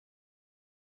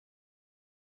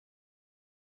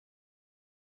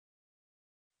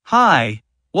Hi,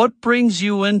 what brings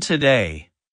you in today?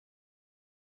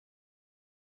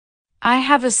 I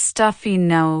have a stuffy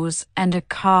nose and a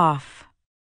cough.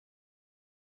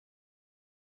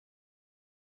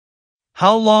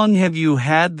 How long have you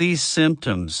had these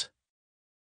symptoms?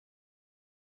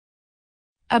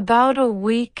 About a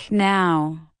week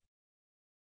now.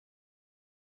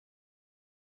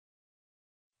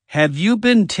 Have you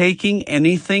been taking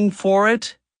anything for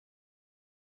it?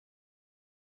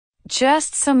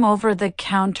 Just some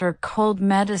over-the-counter cold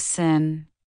medicine.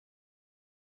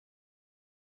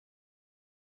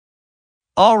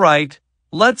 All right,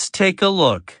 let's take a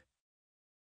look.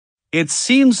 It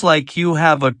seems like you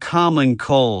have a common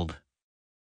cold.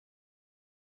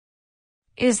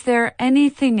 Is there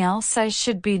anything else I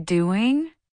should be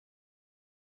doing?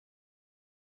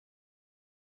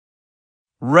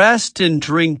 Rest and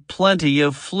drink plenty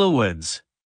of fluids.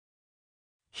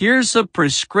 Here's a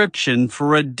prescription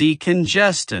for a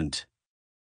decongestant.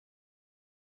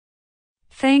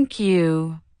 Thank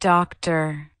you,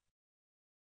 doctor.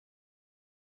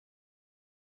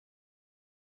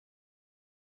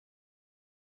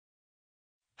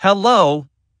 Hello,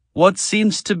 what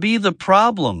seems to be the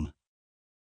problem?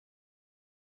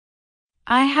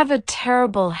 I have a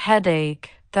terrible headache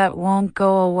that won't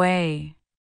go away.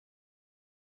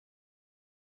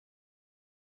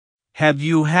 Have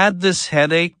you had this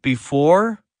headache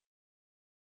before?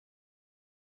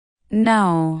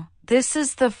 No, this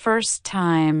is the first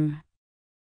time.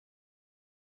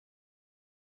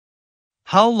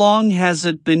 How long has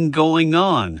it been going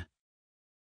on?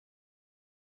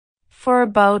 For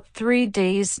about 3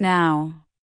 days now.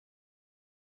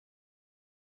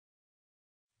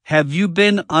 Have you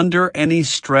been under any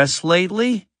stress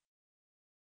lately?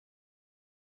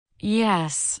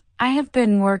 Yes, I have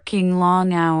been working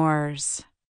long hours.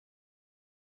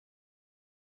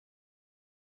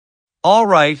 All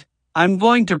right, I'm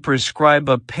going to prescribe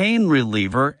a pain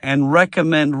reliever and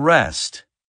recommend rest.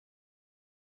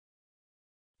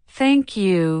 Thank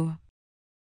you.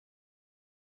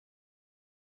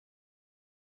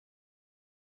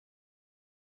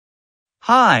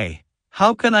 Hi,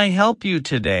 how can I help you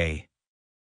today?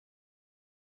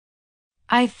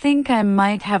 I think I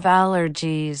might have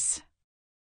allergies.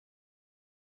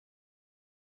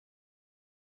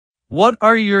 What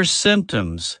are your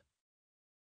symptoms?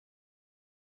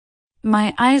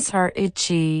 My eyes are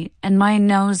itchy and my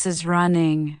nose is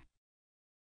running.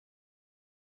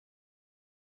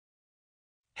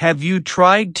 Have you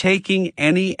tried taking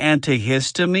any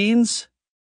antihistamines?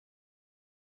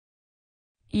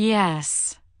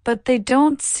 Yes, but they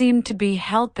don't seem to be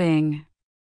helping.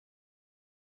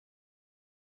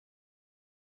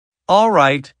 All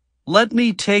right, let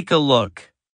me take a look.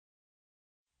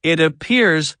 It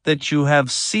appears that you have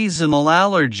seasonal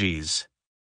allergies.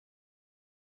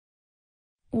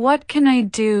 What can I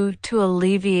do to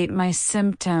alleviate my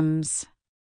symptoms?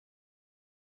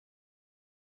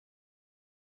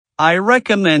 I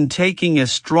recommend taking a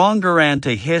stronger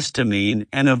antihistamine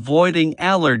and avoiding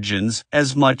allergens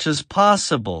as much as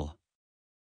possible.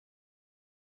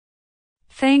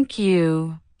 Thank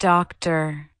you,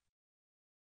 doctor.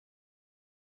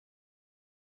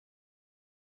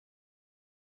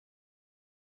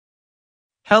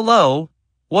 Hello,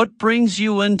 what brings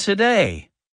you in today?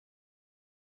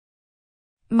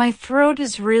 My throat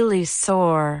is really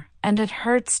sore and it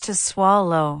hurts to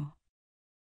swallow.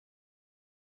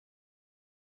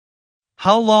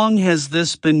 How long has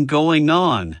this been going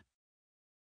on?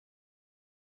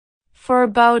 For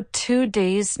about 2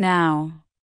 days now.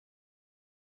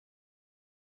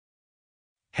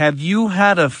 Have you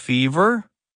had a fever?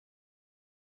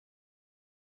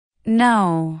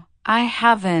 No, I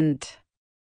haven't.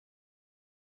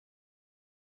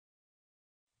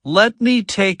 Let me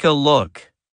take a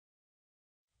look.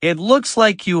 It looks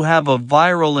like you have a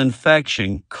viral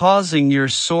infection causing your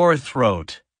sore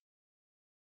throat.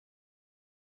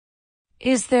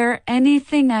 Is there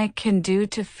anything I can do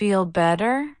to feel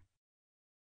better?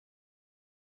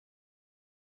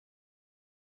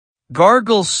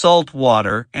 Gargle salt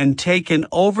water and take an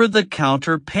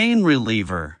over-the-counter pain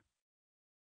reliever.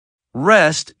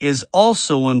 Rest is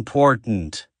also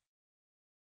important.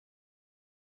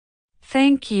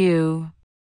 Thank you.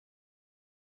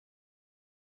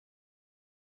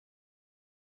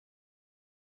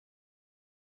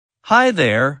 Hi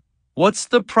there, what's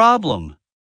the problem?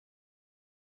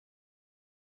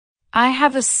 I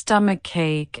have a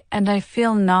stomachache and I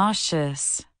feel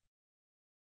nauseous.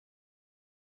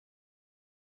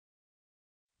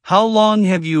 How long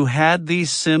have you had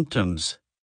these symptoms?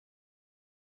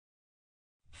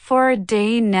 For a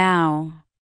day now.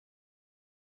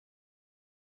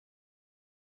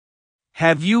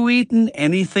 Have you eaten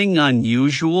anything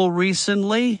unusual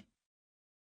recently?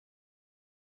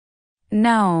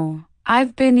 No,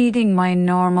 I've been eating my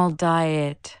normal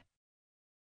diet.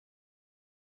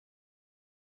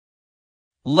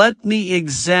 Let me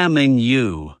examine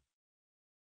you.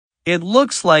 It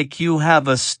looks like you have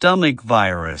a stomach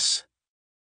virus.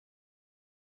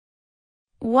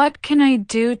 What can I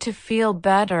do to feel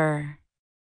better?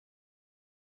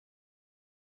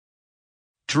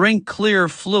 Drink clear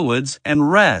fluids and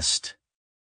rest.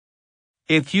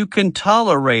 If you can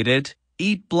tolerate it,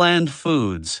 eat bland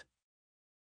foods.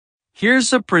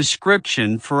 Here's a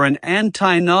prescription for an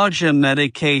anti-nausea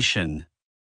medication.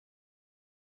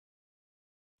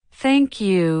 Thank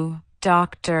you,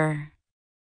 doctor.